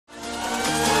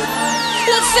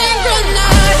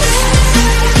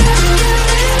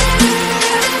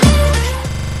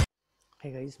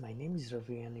guys, my name is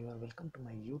Ravi and you are welcome to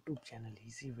my YouTube channel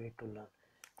Easy Way to Learn.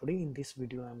 Today in this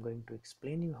video I am going to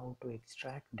explain you how to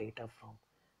extract data from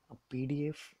a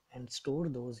PDF and store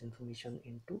those information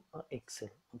into a Excel.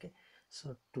 Okay,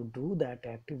 so to do that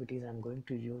activities I am going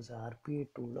to use RPA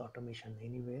tool automation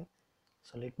anywhere.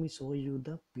 So let me show you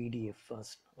the PDF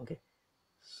first. Okay,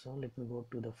 so let me go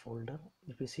to the folder.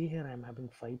 If you see here I am having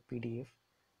 5 PDF.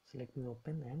 So let me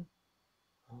open and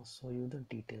show you the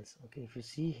details. Okay, if you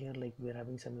see here, like we are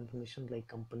having some information like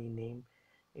company name,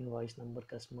 invoice number,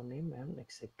 customer name, and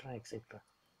etc etc.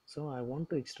 So I want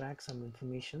to extract some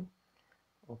information,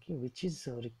 okay, which is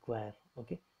required.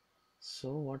 Okay,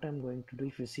 so what I'm going to do,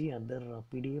 if you see other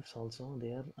PDFs also,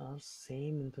 there are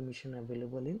same information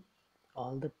available in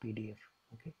all the PDF.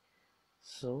 Okay,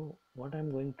 so what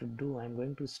I'm going to do, I'm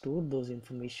going to store those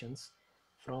informations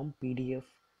from PDF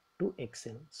to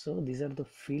Excel. So these are the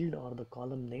field or the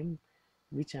column name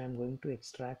which I am going to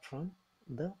extract from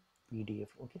the PDF.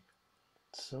 Okay,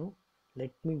 so let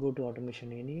me go to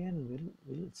automation area and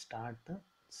we'll start the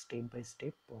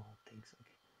step-by-step things.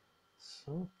 Okay,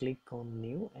 so click on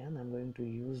new and I'm going to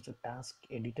use the task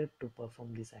editor to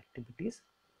perform these activities.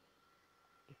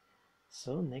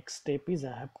 So next step is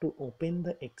I have to open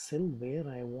the Excel where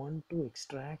I want to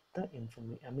extract the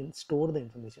information, store the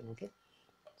information. Okay,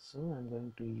 so I'm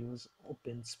going to use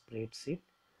open spreadsheet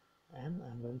and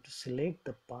I'm going to select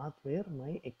the path where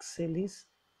my Excel is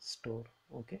stored.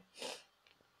 Okay,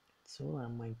 so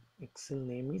my Excel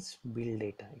name is bill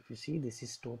data. If you see, this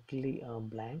is totally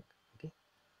blank. Okay,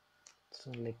 so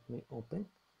let me open.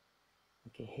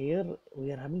 Okay, here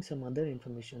we are having some other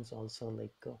informations also,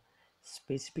 like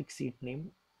specific sheet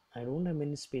name. I don't have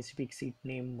any specific sheet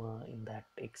name in that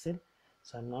Excel,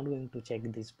 so I'm not going to check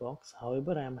this box.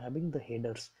 However, I am having the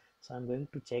headers, so I'm going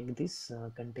to check this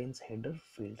contains header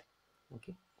field.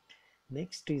 Okay,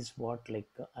 next is what, like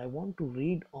I want to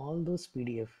read all those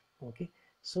PDF. Okay,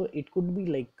 so it could be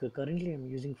like currently I'm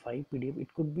using 5 PDF,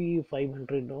 it could be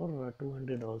 500 or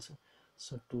 200 also.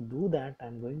 So to do that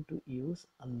I'm going to use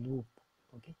a loop.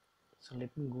 Okay, so let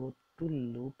me go to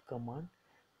loop command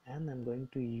and I'm going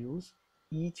to use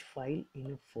each file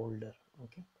in a folder.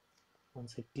 Okay,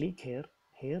 once I click here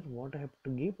what I have to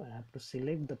give, I have to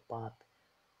select the path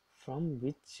from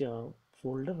which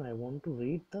folder I want to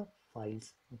read the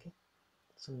files. Okay,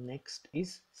 so next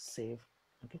is save.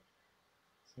 Okay,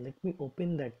 so let me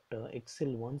open that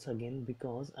Excel once again,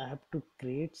 because I have to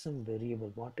create some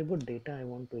variable, whatever data I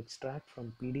want to extract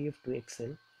from PDF to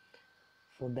Excel.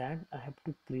 For that I have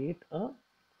to create a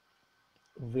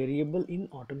variable in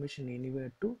automation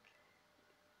anywhere to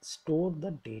store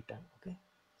the data. Okay,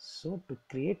 so to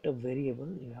create a variable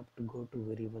you have to go to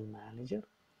variable manager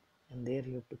and there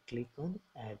you have to click on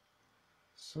add.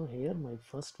 So here my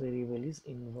first variable is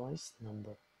invoice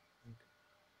number.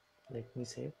 Okay, let me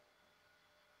save.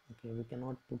 Okay, we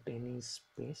cannot put any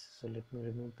space, so let me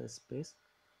remove the space.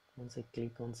 Once I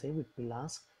click on save, it will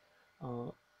ask uh,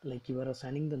 like you are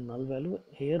assigning the null value.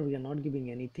 Here we are not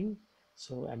giving anything,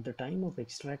 so at the time of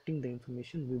extracting the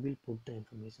information we will put the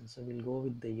information, so we'll go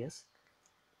with the yes.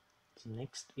 So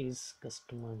next is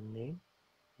customer name,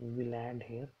 we will add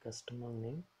here customer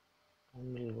name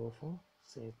and we'll go for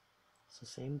save. So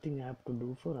same thing I have to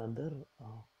do for other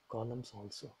columns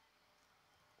also.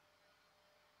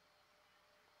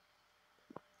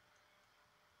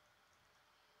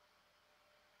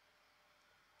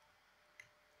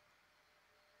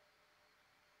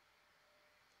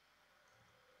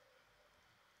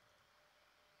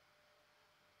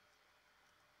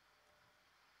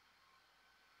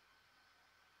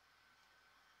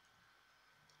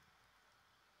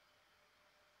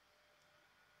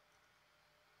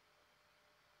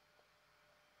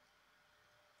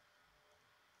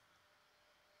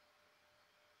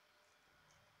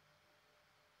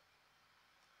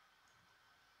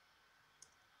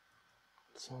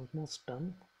 It's almost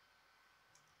done.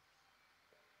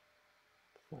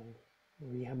 Fine.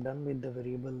 We have done with the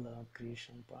variable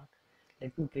creation part.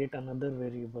 Let me create another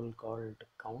variable called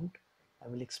count. I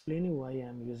will explain you why I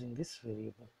am using this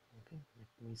variable. Okay,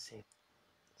 let me save.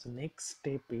 So next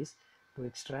step is to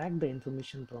extract the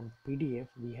information from PDF.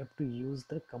 We have to use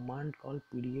the command called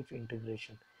PDF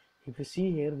integration. If you see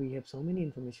here, we have so many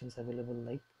informations available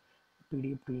like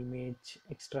PDF to image,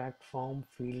 extract form,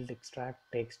 field, extract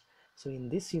text. So in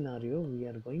this scenario we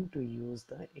are going to use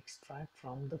the extract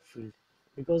from the field,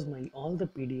 because my all the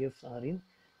PDFs are in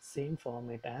same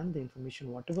format and the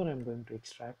information whatever I'm going to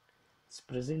extract is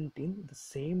present in the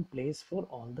same place for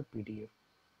all the PDF.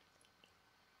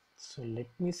 So let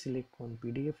me select one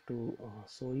PDF to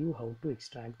show you how to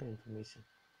extract the information.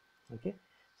 Okay,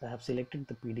 so I have selected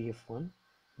the PDF one.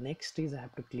 Next is I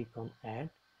have to click on add.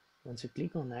 Once you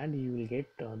click on add, you will get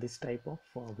this type of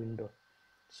window.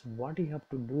 So what you have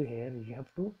to do here, you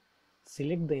have to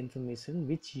select the information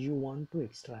which you want to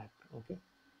extract. Okay,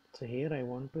 so here I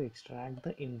want to extract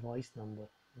the invoice number.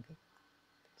 Okay,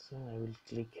 so I will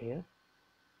click here.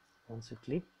 Once you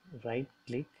click, right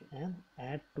click and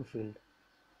add to field.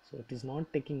 So it is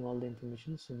not taking all the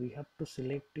information, so we have to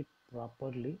select it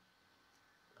properly.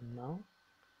 Now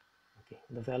okay,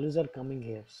 the values are coming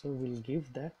here, so we'll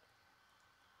give that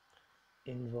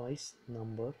invoice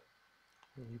number.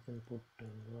 You can put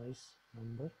invoice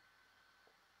number.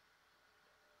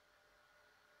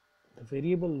 The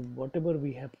variable whatever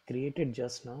we have created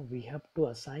just now, we have to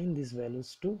assign these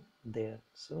values to there.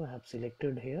 So I have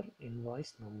selected here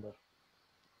invoice number.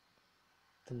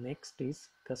 The next is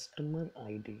customer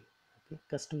ID. Okay,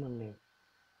 customer name.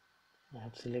 I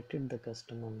have selected the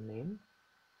customer name,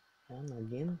 and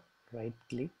again right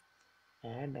click,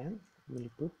 add, and we'll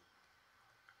put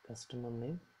customer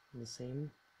name. The same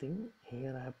thing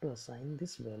here, I have to assign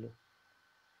this value.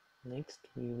 Next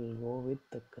we will go with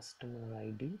the customer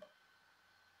ID.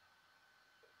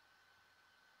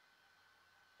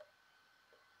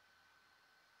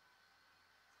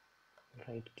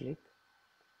 Right click,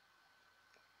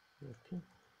 okay,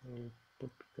 we'll put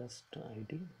cust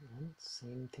ID, and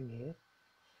same thing here.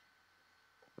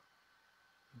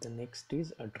 The next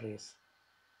is address.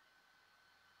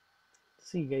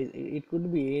 See guys, it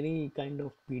could be any kind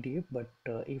of PDF, but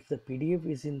if the PDF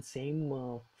is in same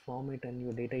format and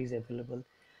your data is available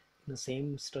in the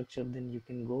same structure, then you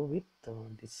can go with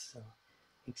this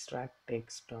extract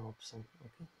text option.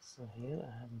 Okay, so here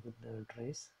I have with the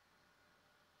address,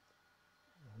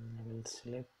 and I will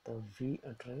select the v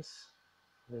address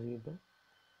variable.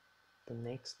 The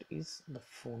next is the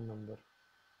phone number.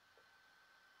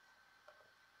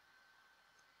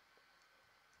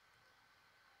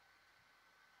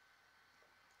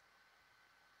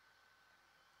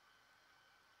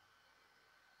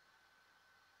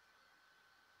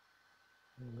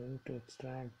 I'm going to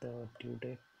extract the due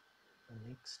date. The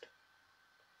next,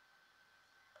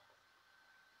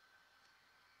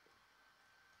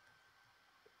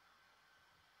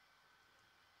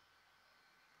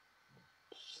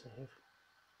 save.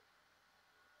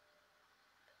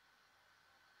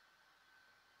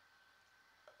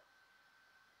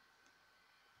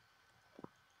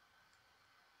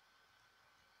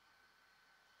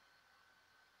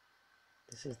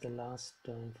 This is the last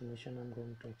information I'm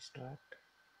going to extract.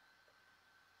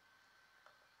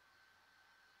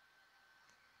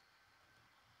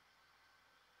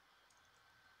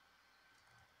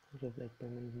 Give like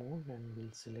payment mode, and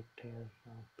we'll select here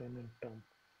payment term.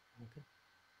 Okay,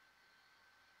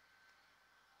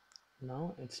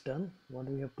 now it's done. What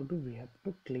we have to do, we have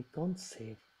to click on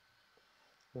save.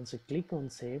 Once you click on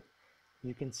save,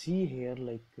 you can see here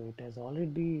like it has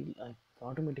already like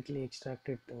automatically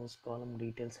extracted those column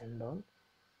details and all.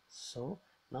 So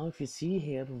now if you see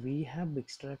here, we have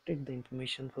extracted the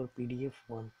information for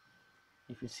PDF1.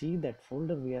 If you see that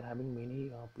folder, we are having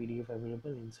many PDF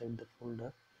available inside the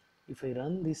folder. If I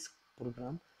run this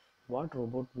program, what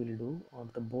robot will do, or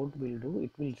the board will do,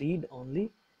 it will read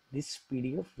only this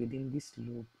PDF within this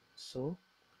loop. So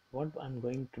what I'm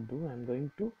going to do, I'm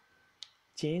going to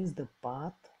change the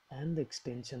path and the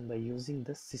extension by using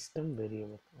the system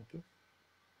variable. Okay,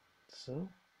 so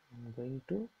I'm going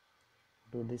to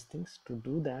do these things. To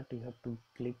do that, you have to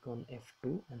click on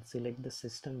F2 and select the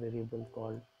system variable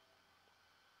called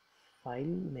file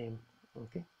name.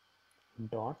 Okay,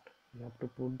 dot, you have to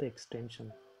put the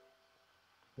extension.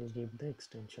 We'll give the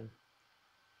extension.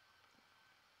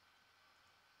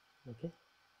 Okay,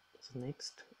 so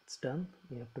next it's done.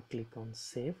 You have to click on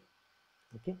save.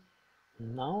 Okay,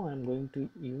 now I'm going to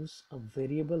use a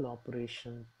variable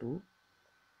operation to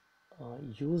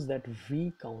use that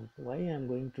v count. Why I'm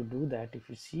going to do that, if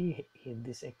you see in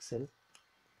this Excel,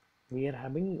 we are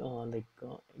having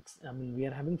we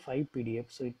are having 5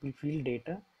 PDFs, so it will fill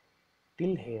data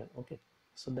till here. Okay,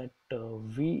 so that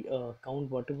v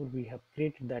count whatever we have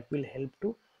created, that will help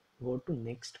to go to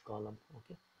next column.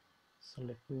 Okay, so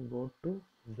let me go to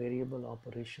variable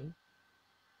operation.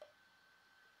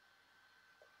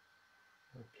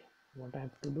 Okay, what I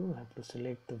have to do, I have to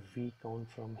select the v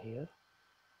count from here.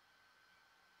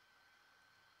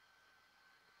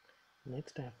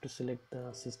 Next I have to select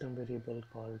the system variable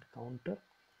called counter,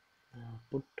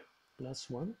 put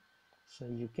 +1, so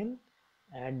you can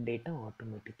add data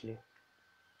automatically.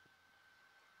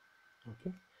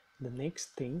 Okay, the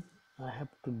next thing I have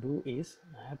to do is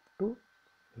I have to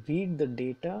read the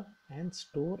data and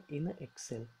store in a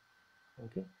Excel.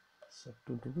 Okay, so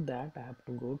to do that, I have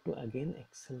to go to again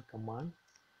Excel command,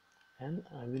 and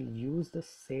I will use the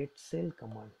set cell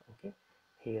command, okay,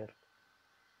 here.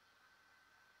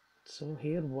 So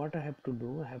here what I have to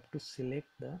do, I have to select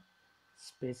the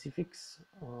specifics.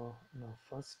 Now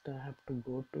first I have to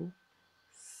go to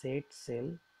set cell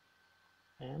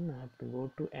and I have to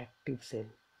go to active cell.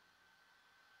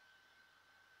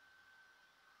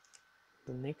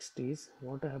 The next is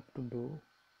what I have to do,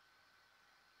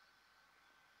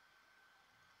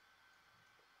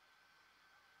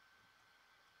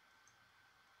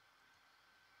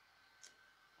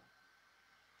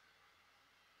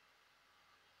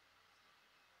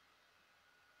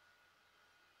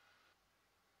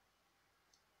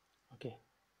 okay.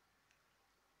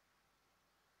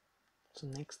 So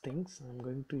next things I'm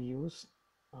going to use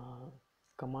a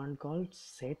command called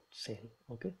set cell,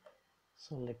 okay.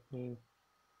 So let me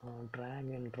drag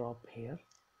and drop here,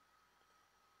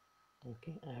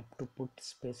 okay. I have to put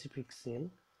specific cell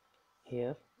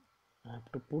here. I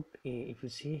have to put a, if you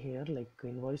see here, like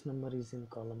invoice number is in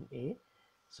column A,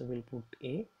 so we'll put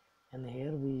A, and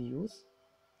here we use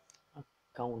a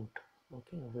count,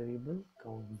 okay, a variable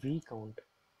count, v count,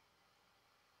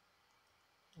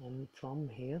 and from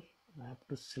here I have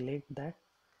to select that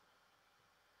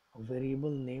a variable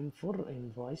name for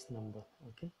invoice number,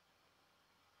 okay.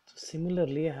 So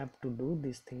similarly I have to do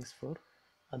these things for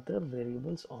other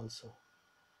variables also.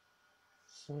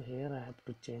 So here I have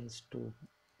to change to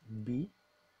B,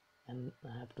 and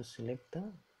I have to select the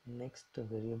next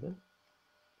variable.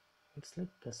 It's like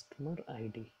customer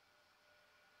ID.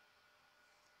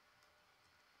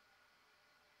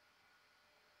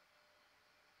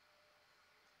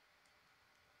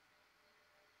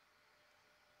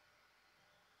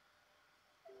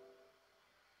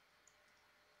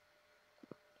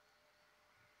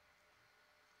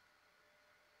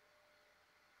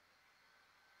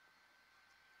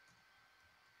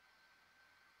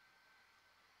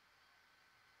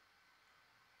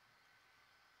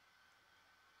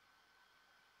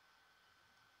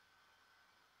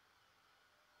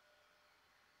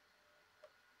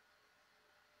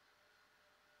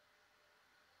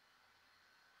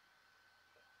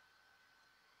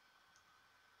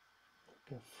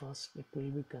 Okay, first it will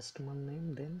be customer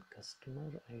name, then customer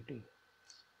ID.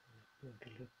 Let me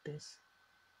delete this.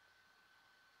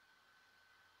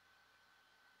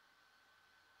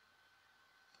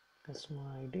 Customer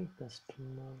ID,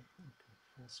 customer. Okay,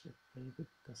 first it will be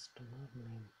customer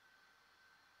name.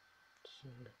 So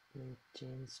let me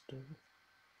change to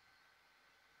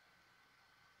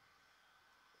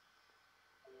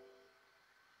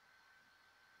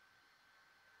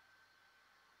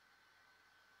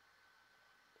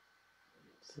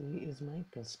C is my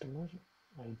customer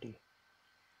ID.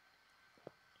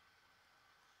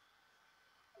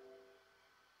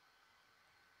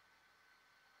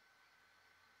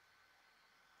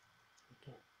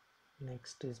 Okay,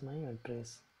 next is my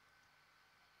address.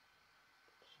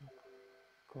 So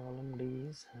column D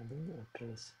is having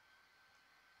address.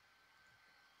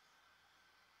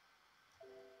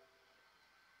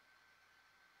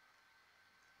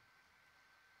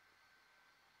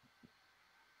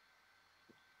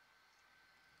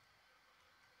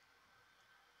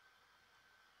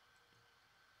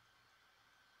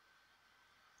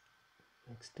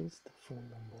 Next is the phone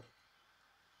number.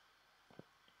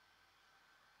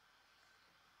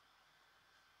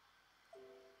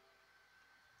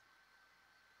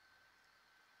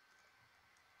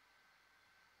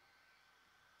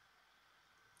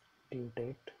 Due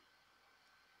date.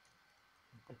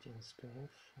 Change to F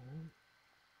and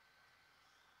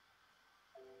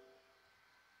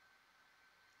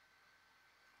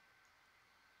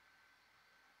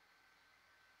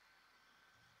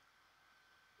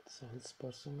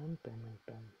salesperson and payment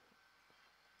term.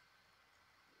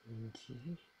 G,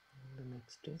 and the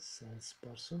next is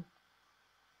salesperson.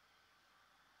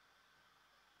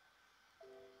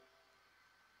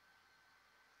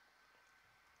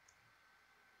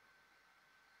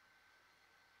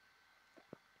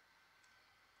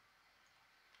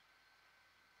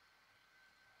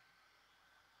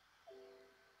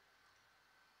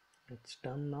 It's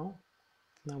done now.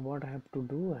 Now what I have to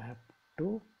do, I have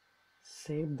to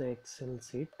save the Excel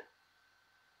sheet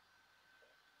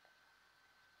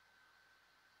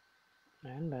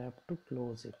and I have to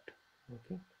close it.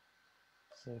 Okay,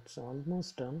 so it's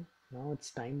almost done. Now it's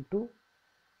time to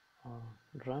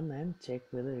run and check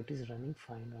whether it is running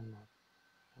fine or not.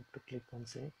 I have to click on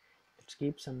save. Let's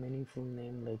keep some meaningful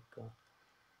name like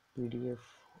PDF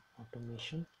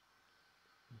automation.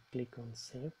 Click on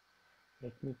save.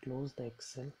 Let me close the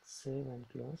Excel, save and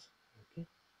close. Okay,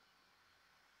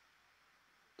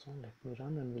 so let me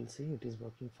run and we'll see it is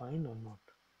working fine or not.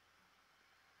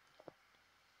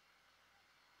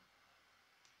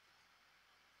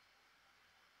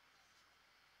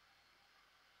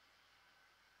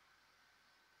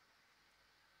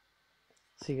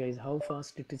 See guys how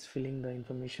fast it is filling the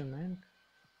information and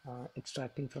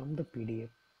extracting from the PDF.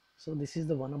 So this is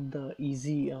the one of the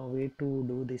easy way to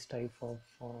do this type of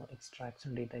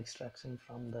extraction, data extraction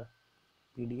from the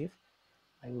PDF.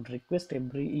 I would request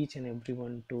each and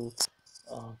everyone to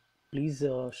uh, please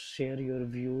share your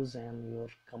views and your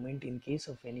comment. In case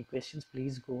of any questions,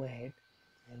 please go ahead,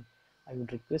 and I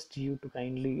would request you to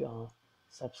kindly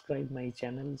subscribe my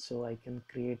channel so I can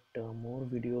create more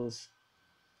videos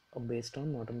based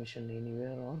on automation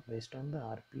anywhere or based on the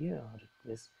RPA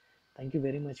request. Thank you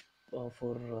very much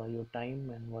for your time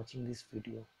and watching this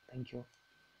video. Thank you.